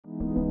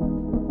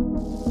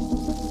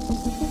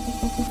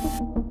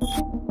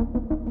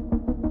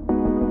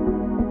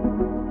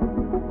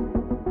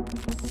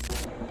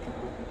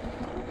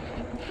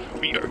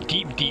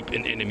deep, deep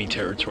in enemy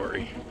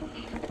territory.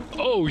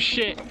 Oh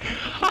shit!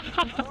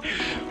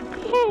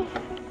 Oh.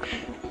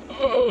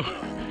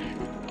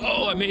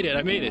 Oh, I made it,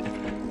 I made it.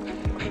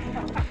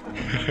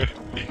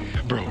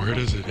 Bro, where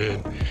does it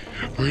end?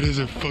 Where does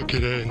it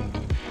fucking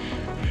end?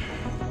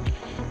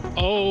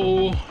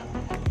 Oh.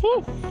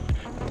 Woo.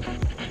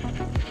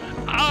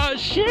 Ah,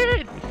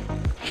 shit!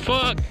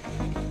 Fuck!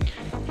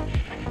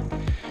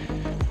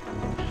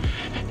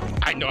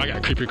 I know I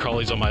got creepy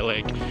crawlies on my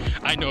leg.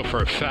 I know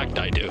for a fact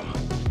I do.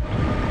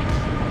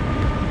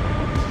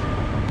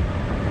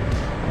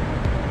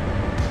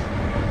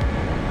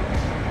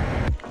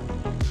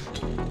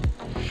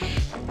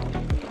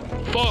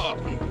 Fuck!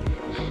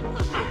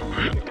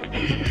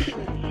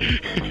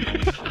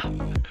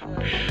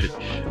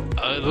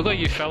 It looked like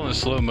you fell in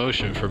slow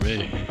motion for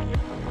me.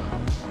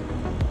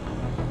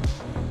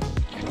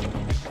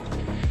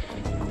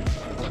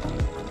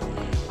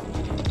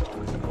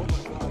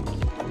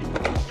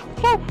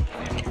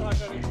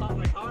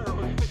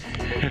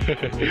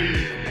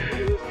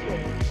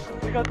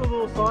 They got the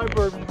little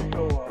sideburn you can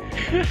go up.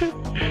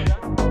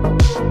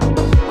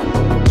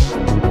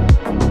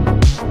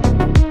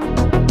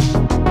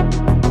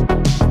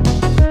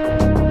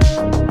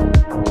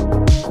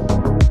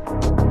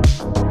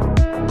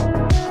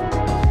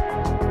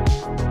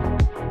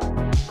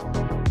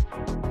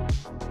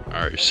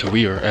 Alright, so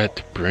we are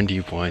at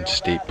Brandywine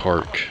State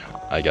Park.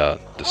 I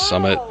got the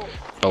Summit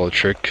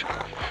Velotric.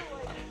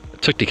 I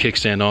took the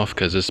kickstand off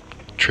because this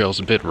trail's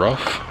a bit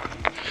rough.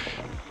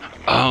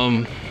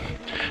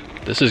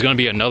 This is going to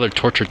be another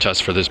torture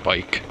test for this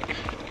bike.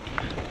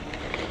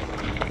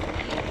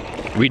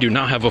 We do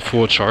not have a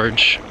full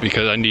charge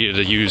because I needed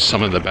to use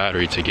some of the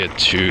battery to get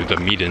to the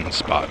meet-in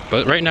spot.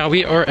 But right now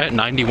we are at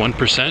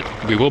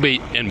 91%. We will be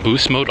in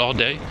boost mode all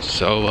day,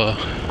 so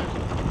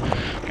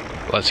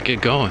let's get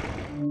going.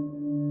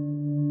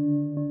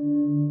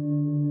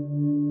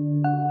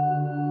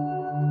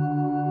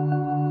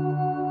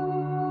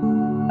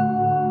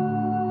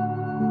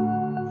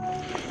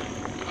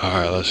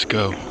 Alright, let's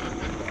go.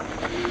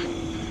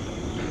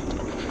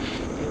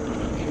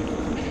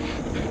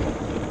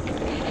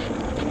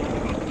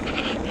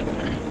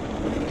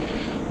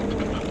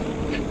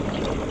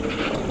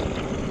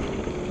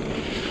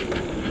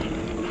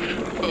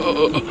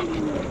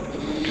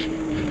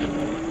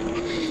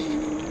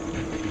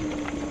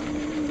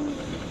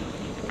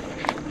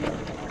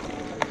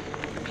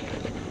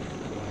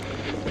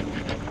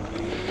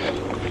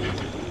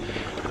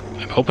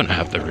 I'm hoping I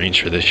have the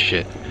range for this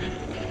shit.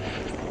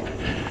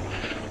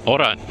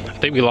 Hold on, I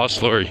think we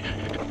lost Lori.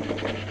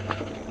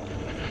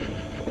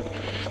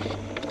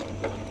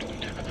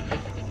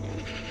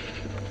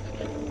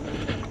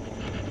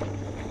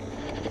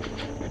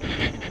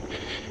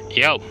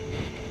 Yo.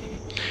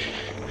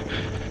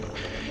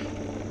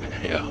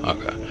 Yeah,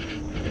 okay.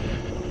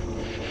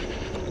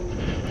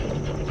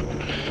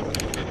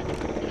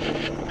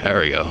 There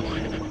we go.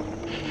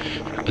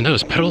 I know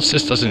this pedal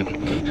assist doesn't.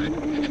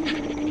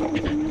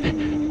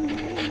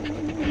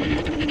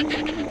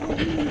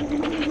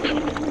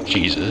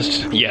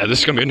 Jesus. Yeah, this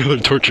is gonna be another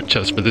torture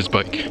test for this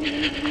bike.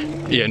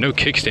 Yeah, no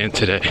kickstand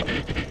today.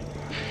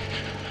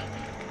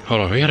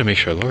 Hold on, we gotta make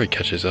sure Lori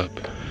catches up.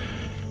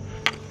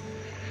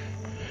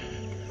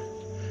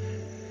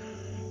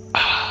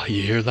 Ah,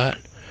 you hear that?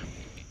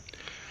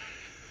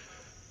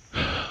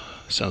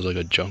 Sounds like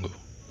a jungle.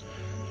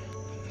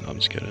 No, I'm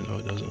just kidding. No,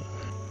 it doesn't.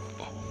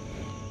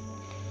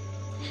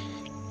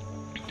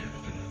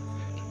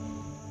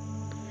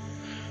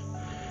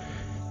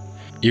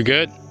 You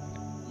good?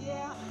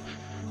 Yeah.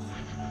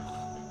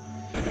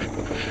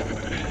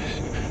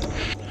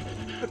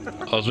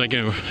 I was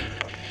making.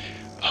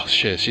 Oh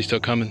shit, she's still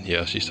coming?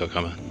 Yeah, she's still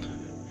coming.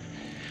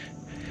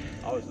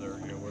 I was never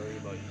gonna worry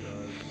about you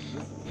guys.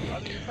 I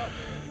mean, it's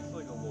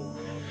like a little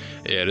rough.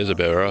 Yeah, it is a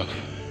bit rough.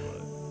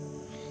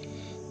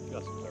 You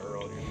got some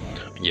dirt on your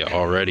back. Yeah,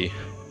 already.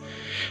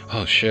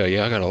 Oh shit,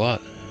 yeah, I got a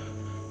lot.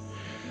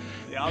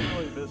 Yeah, I'm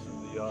really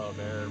missing the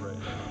air right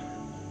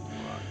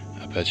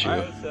now. I bet you.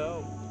 Alright,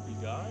 so, you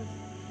guys?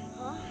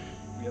 Huh?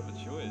 We have a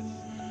choice.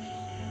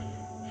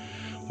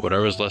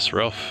 Whatever's less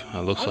rough, it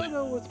looks I like. don't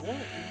know what's what.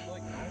 It's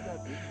like I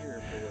got been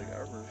here for like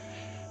ever.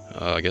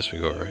 I guess we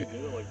go right. We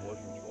did it like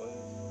once or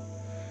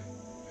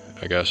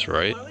twice. I guess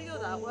right. Why don't we go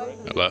that way?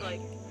 Left.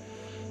 Like,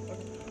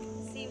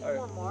 seems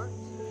more marked.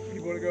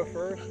 You want to go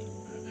first?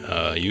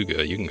 You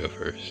go. You can go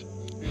first.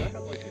 Dude, I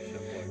had like a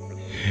shit like for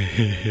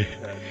this.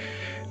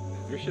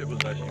 Your shit was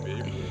actually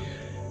made for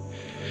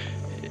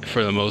this.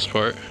 For the most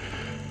part.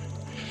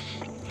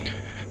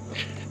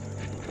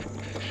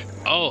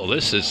 Oh,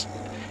 this is.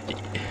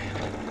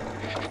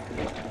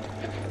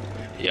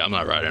 Yeah, I'm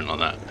not riding on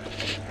that.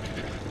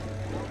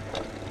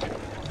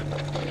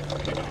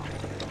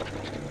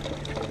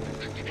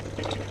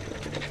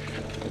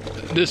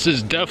 This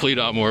is definitely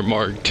not more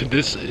marked.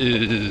 This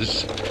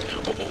is.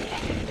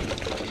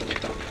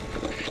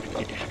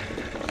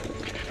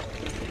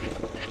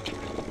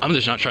 I'm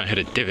just not trying to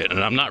hit a divot,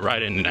 and I'm not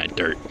riding in that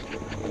dirt.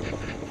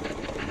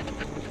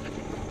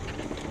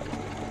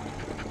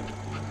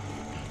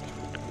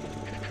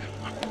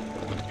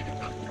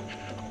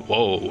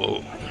 Whoa,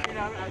 whoa.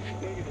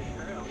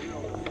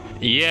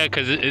 Yeah,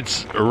 because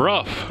it's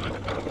rough.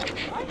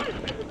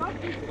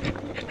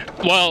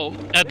 Well,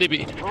 at the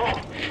be.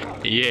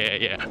 Yeah,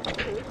 yeah.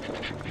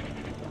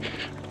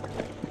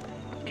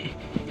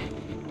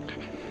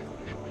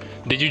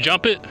 Did you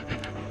jump it?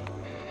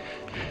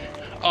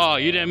 Oh,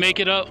 you didn't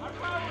make it up?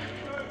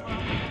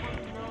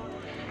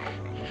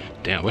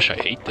 Damn, I wish I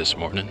ate this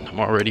morning. I'm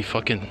already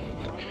fucking...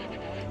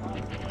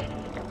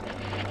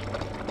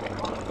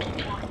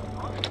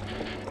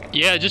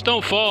 Yeah, just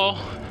don't fall.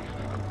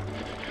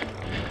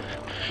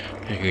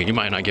 You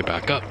might not get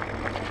back up.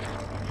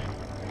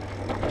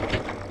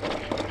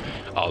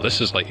 Oh,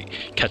 this is like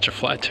catch a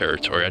fly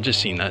territory. I just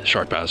seen that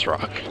sharp ass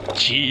rock.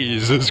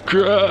 Jesus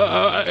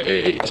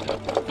Christ!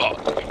 Oh,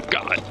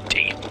 god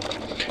damn.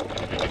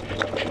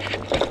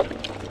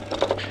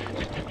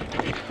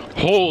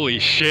 Holy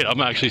shit,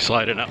 I'm actually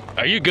sliding out.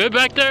 Are you good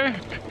back there?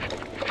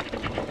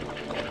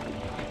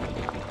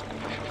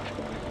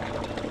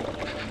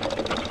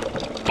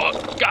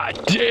 Fuck, god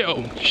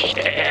damn,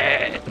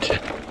 shit.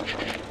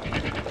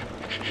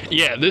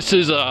 Yeah, this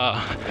is,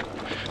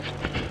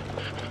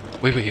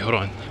 wait, hold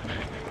on.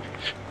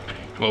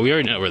 Well, we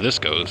already know where this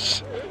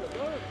goes.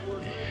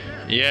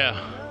 Yeah.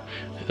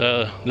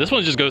 This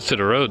one just goes to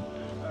the road.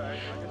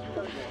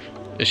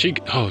 Is she,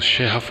 oh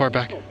shit, how far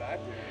back?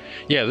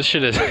 Yeah, this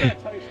shit is...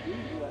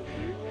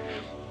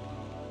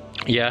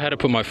 Yeah, I had to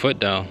put my foot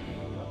down.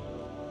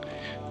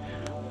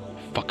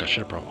 Fuck, I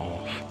should have brought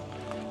off.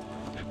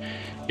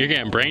 You're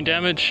getting brain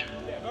damage?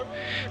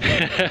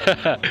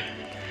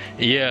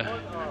 Yeah.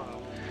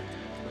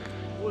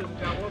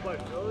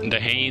 The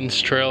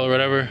Haynes Trail or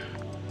whatever.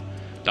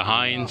 The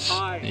Hines.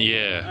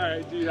 Yeah.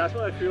 Alright, dude, that's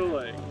what I feel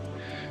like.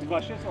 My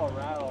shit's all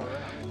rattled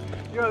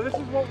around. Yo, this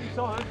is what we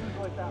saw. This is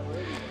like that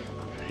road.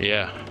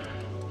 Yeah.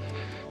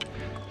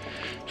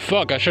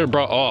 Fuck, I should have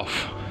brought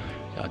off.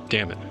 God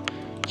damn it.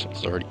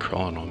 It's already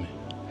crawling on me.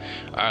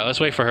 Alright, let's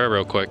wait for her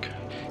real quick.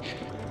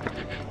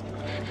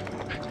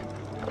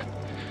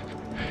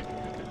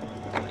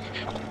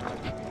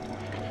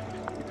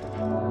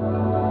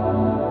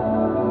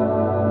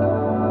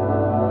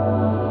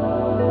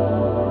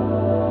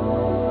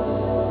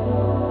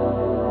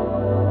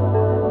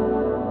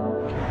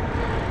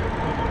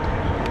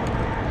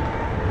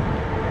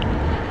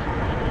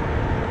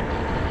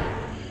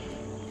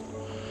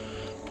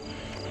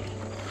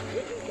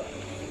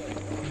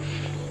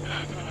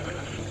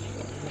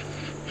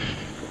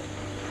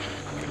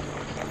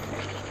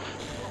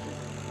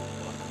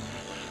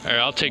 Alright,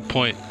 I'll take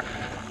point.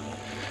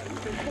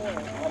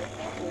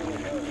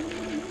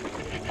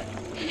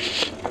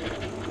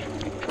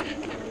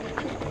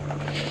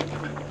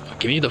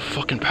 Give me the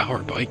fucking power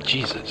bike,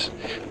 Jesus.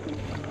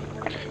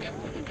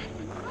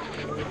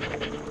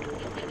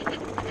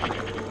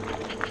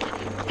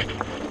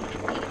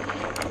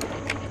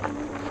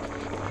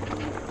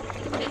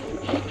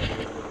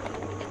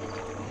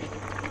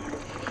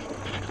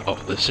 Oh,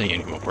 this ain't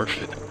even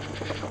worth it.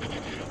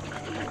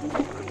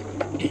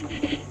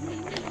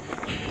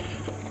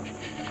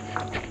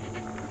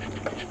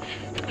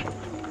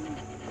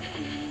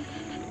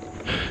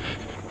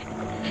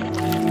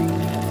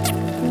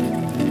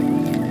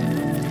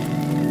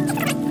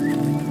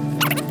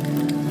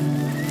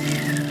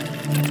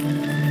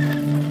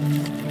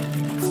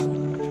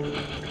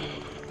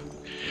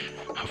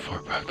 How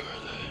far back are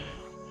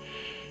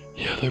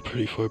they? Yeah, they're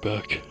pretty far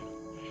back.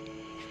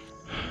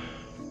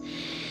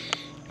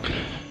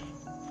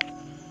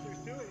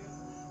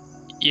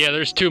 Yeah,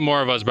 there's two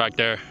more of us back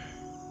there.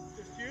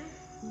 Just you?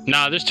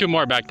 Nah, there's two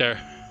more back there.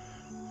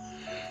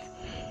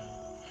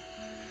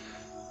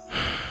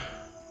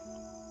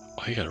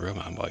 Oh, you got a real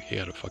mountain bike. You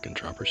got a fucking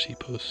dropper seat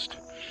post.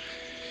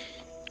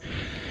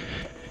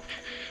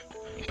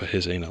 But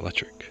his ain't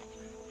electric.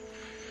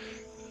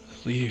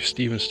 Leave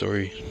Steve and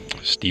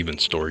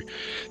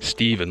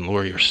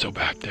Lori are still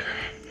back there.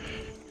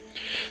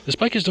 This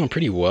bike is doing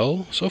pretty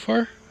well so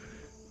far.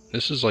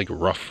 This is like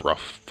rough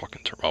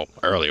fucking well,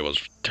 earlier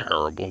was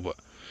terrible, but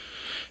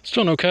it's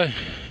doing okay.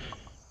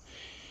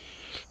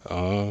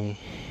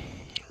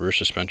 Rear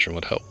suspension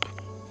would help.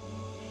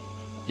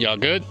 Y'all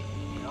good?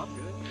 Yeah, I'm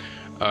good.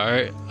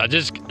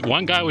 Alright,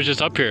 one guy was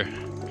just up here.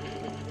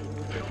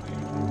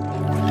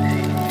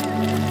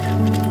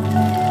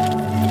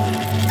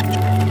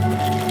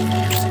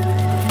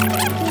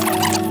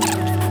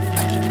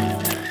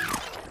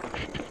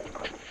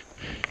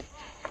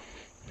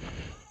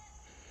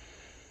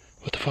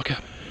 What the fuck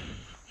happened?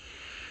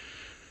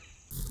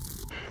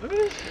 Look at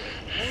this.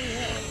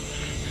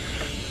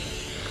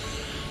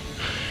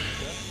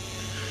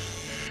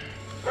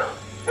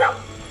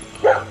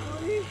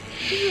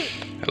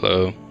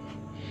 Hello.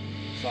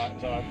 So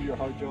after your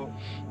hard jump?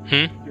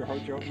 Your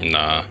hard jump?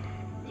 Nah.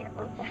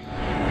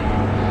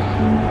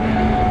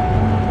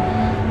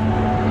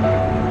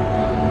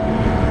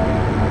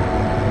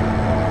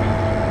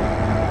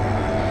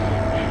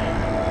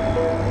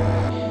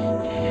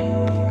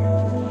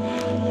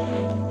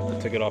 I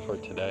took it off her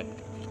today.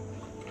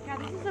 Yeah,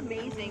 this is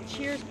amazing.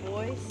 Cheers,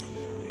 boys.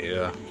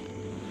 Yeah.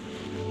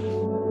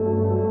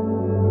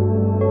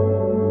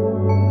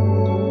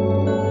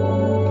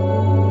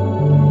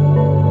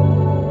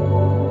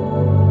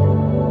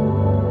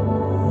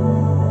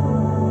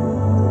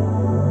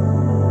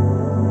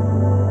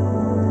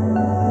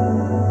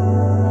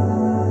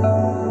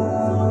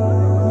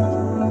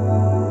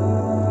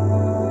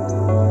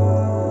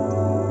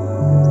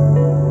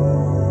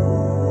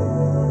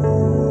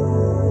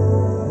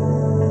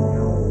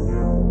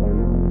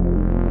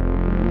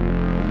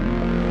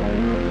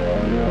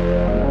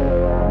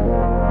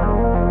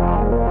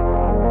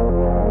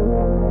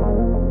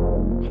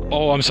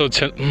 I'm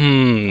so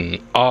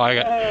Oh, I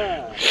got.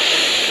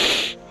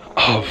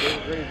 Oh. It's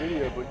a great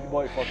video, but you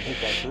might fucking hit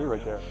that tree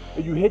right there.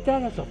 And you hit that,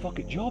 that's a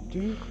fucking jump,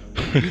 dude.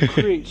 You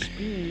create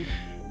speed,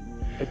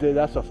 and then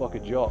that's a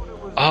fucking jump.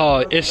 Oh,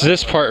 it's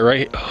this part,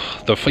 right?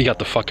 Oh, you got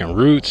the fucking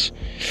roots.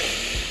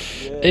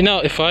 Yeah. You know,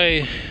 if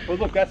I. But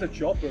look, that's a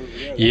jump.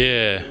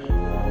 Yeah.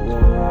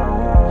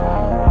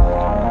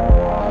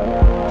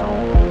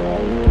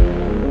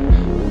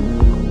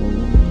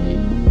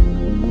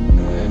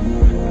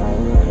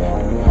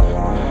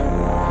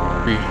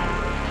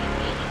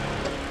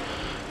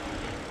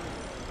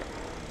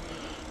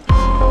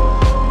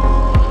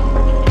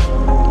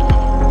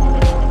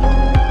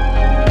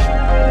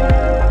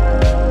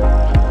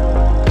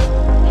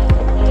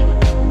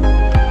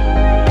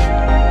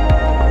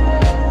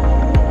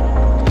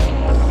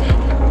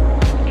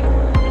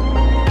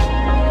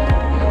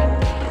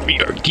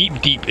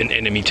 Deep in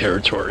enemy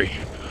territory.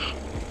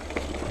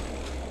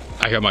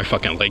 I got my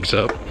fucking legs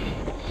up.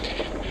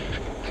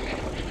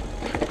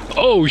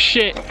 Oh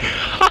shit.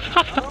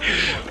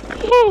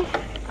 Oh.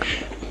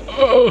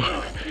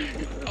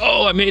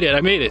 Oh, I made it.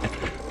 I made it.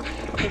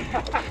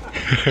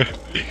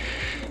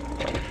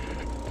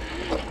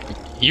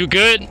 You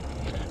good?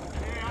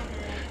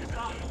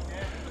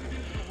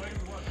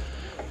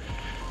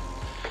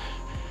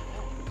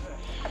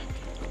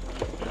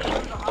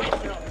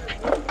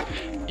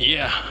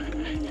 Yeah.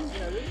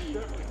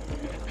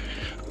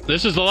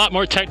 This is a lot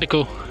more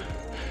technical.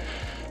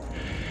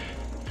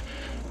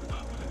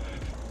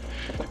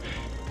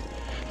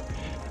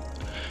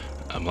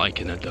 I'm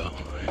liking it though.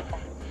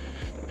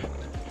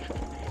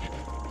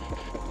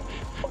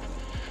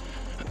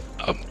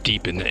 I'm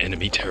deep in the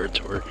enemy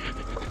territory.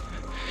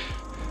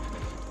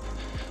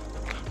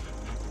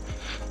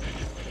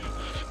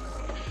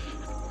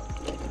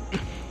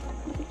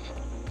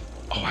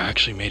 Oh, I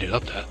actually made it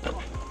up that.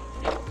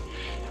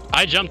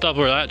 I jumped up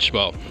where that,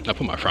 well, I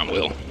put my front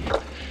wheel.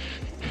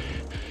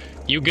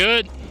 You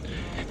good?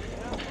 I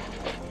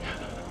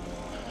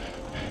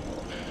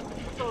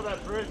saw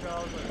that bridge and I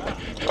was like,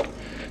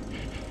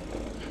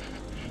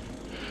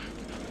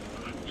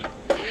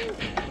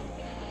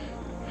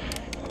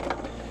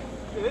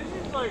 this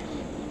is nice.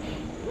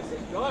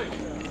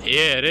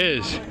 Yeah, it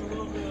is.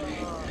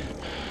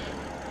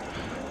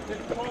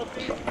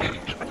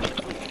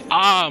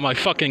 Ah, my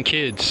fucking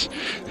kids.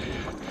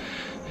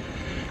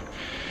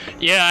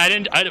 Yeah,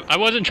 I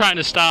wasn't trying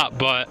to stop,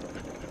 but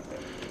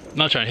I'm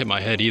not trying to hit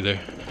my head either.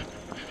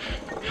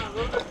 Yeah, a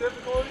little bit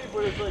difficulty,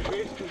 but it's like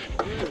basically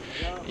smooth,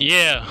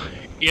 Yeah,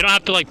 you don't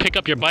have to like pick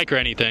up your bike or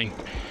anything.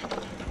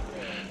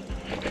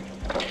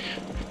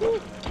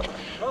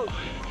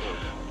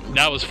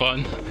 That was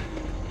fun.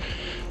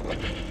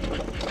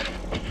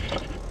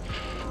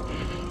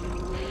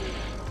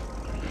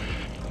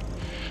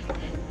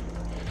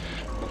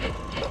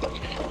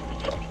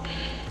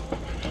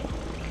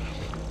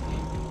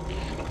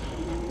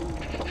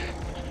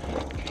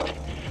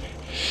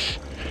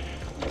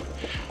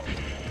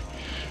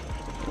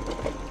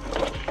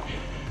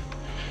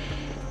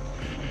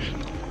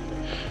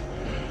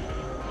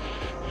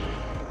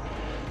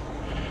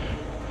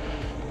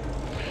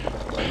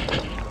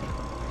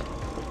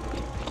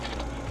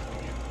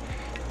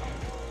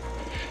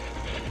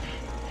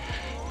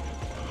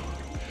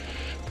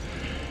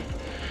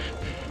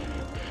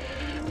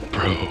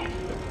 Bro.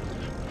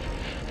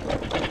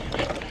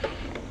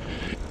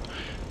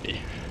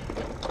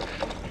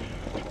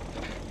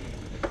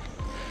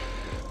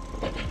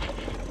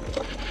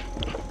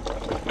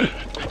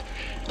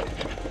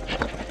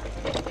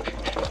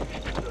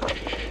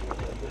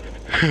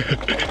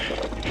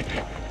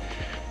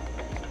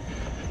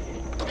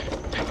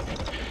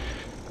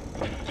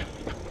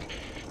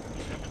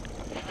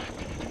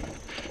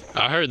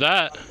 I heard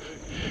that.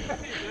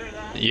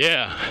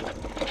 Yeah.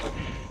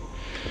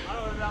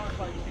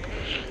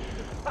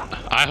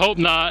 I hope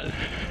not.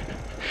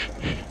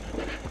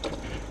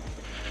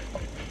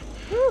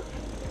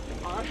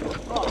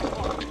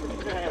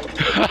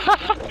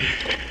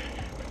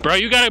 Bro,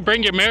 you gotta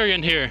bring your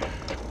Marion here.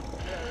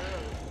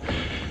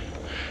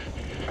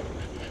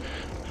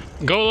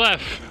 Go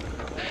left.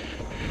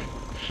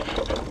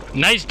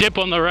 Nice dip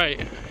on the right.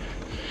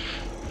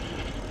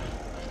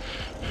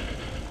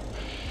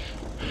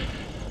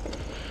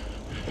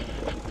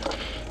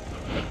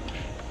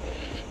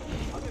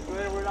 I'm just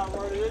glad we're not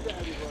running into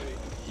anybody.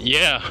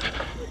 Yeah.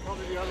 We're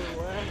coming the other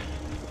way.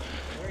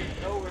 There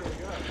ain't nowhere to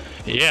go.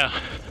 Yeah.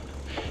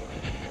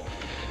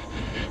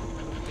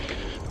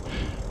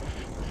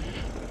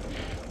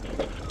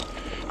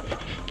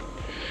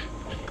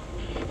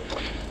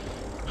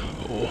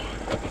 Oh.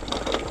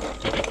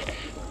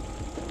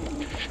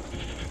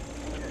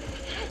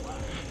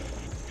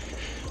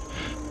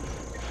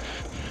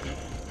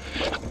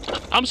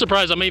 I'm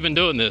surprised I'm even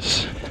doing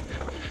this.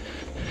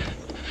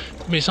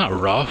 I mean, it's not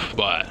rough,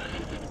 but...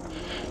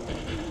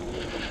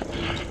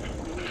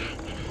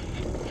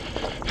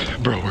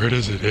 Bro, where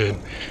does it end?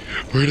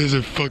 Where does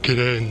it fucking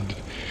end?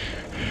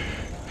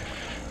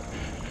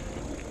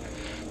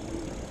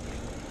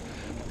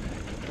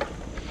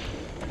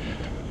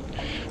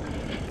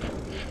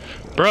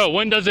 Bro,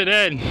 when does it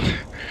end?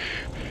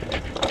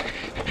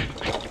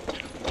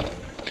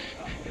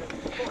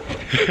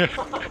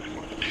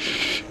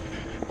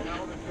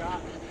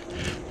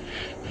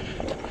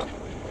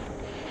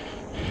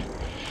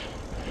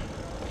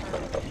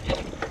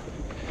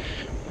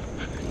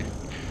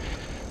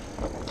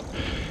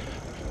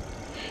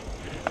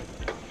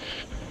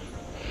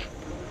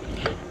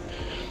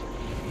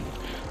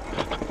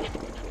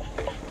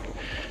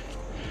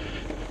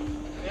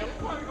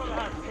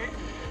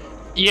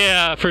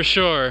 Yeah, for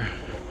sure.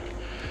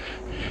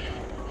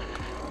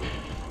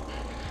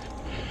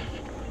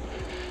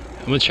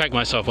 I'm gonna check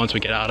myself once we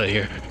get out of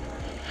here.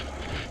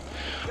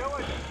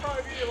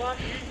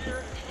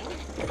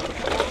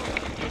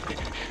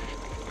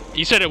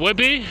 You said it would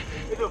be?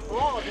 It's a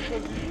flaw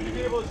because you'd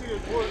be able to see the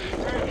door.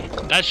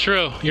 That's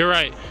true. You're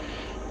right.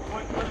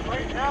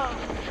 Right now,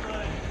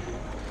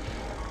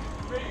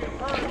 ready to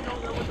turn, you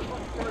don't know what the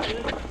fuck turn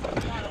is.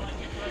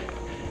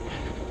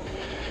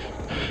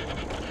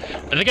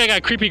 I think I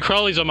got creepy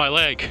crawlies on my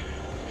leg.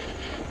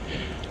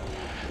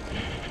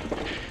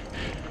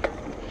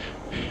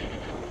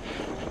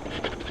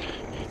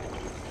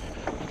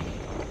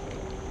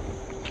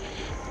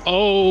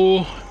 Oh.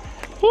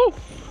 Woo.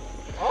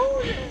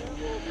 Oh, yeah.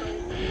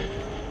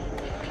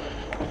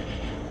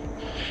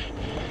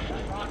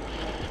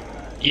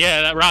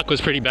 Yeah, that rock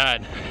was pretty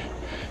bad.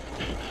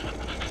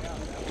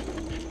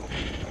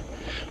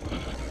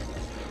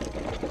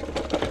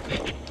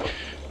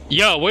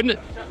 Yo,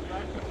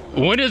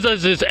 when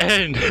does this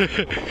end?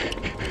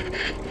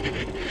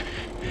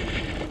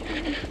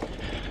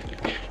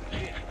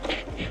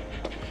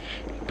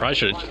 Probably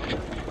should.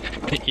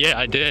 Yeah,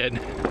 I did.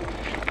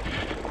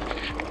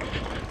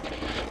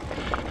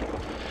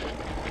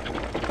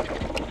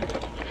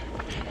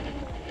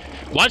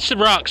 Watch the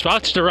rocks.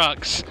 Watch the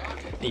rocks.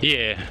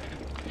 Yeah.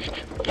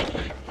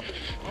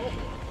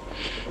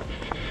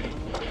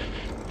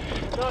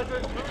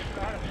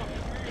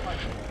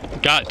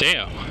 God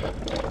damn.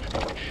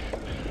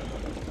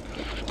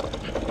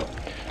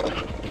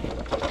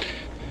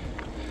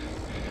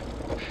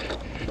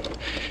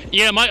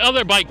 Yeah, my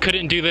other bike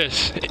couldn't do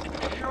this.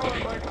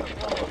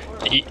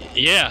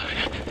 Yeah.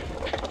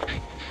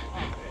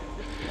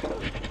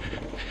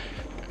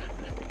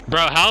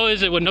 Bro, how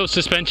is it with no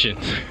suspension?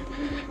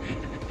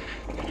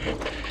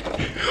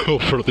 Oh,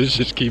 bro, this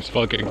just keeps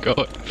fucking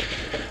going.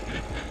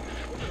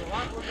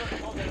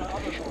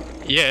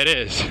 Yeah, it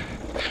is.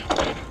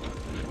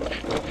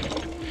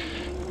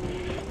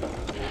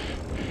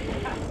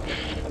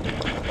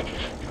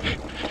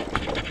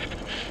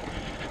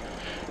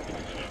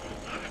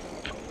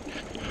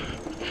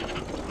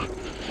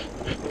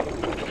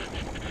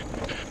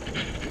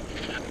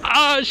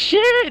 Oh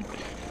shit!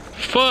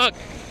 Fuck!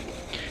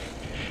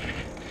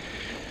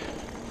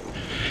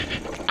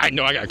 I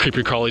know I got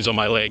creepy crawlies on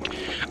my leg.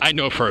 I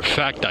know for a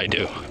fact I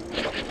do.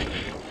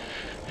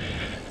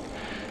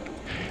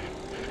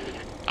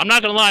 I'm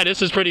not gonna lie,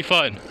 this is pretty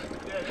fun.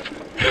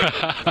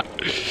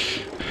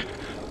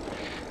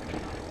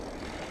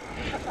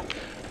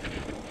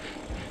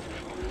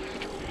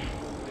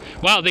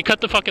 Wow, they cut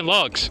the fucking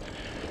logs.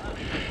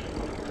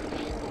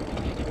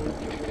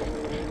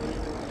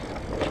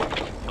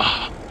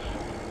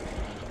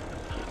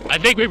 I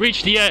think we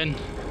reached the end.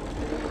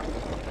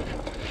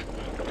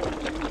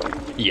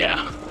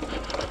 Yeah.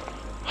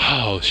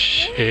 Oh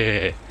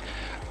shit.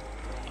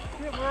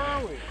 Where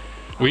are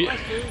we?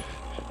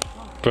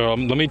 Bro,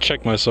 let me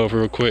check myself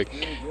real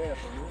quick.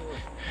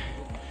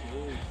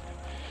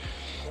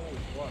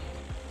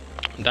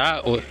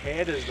 That was.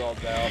 Head is all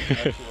down.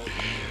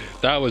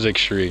 That was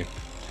extreme.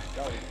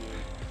 That was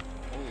good.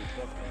 Holy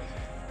fuck, man.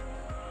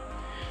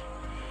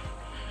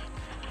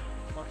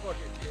 My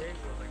fucking dick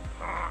was like,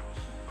 ah.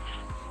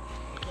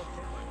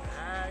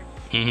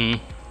 Mm-hmm.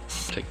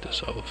 Take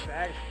this off.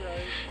 Bag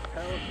spray,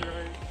 pedal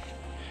spray.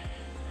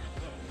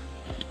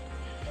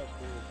 That's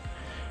cool.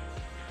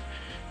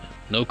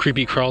 No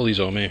creepy crawlies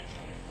on me.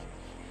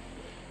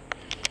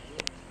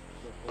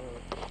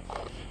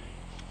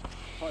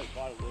 Probably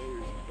 5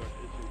 layers and start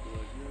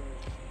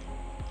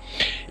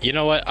itching. You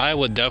know what? I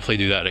would definitely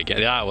do that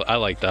again. Yeah, I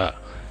like that.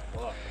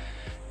 Fuck.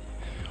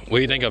 What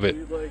do you think of it?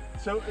 Dude, like,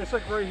 so it's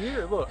like right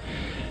here. Look,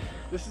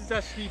 this is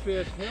that steep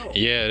ass hill.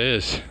 Yeah, it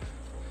is.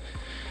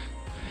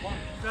 What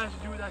you guys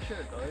do with that shit,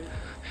 right?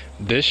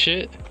 This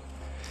shit?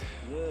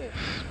 Yeah.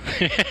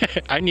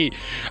 I need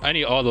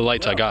all the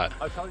lights I got.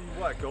 I'll tell you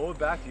what, going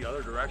back the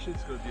other direction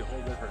is going to be a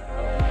whole different.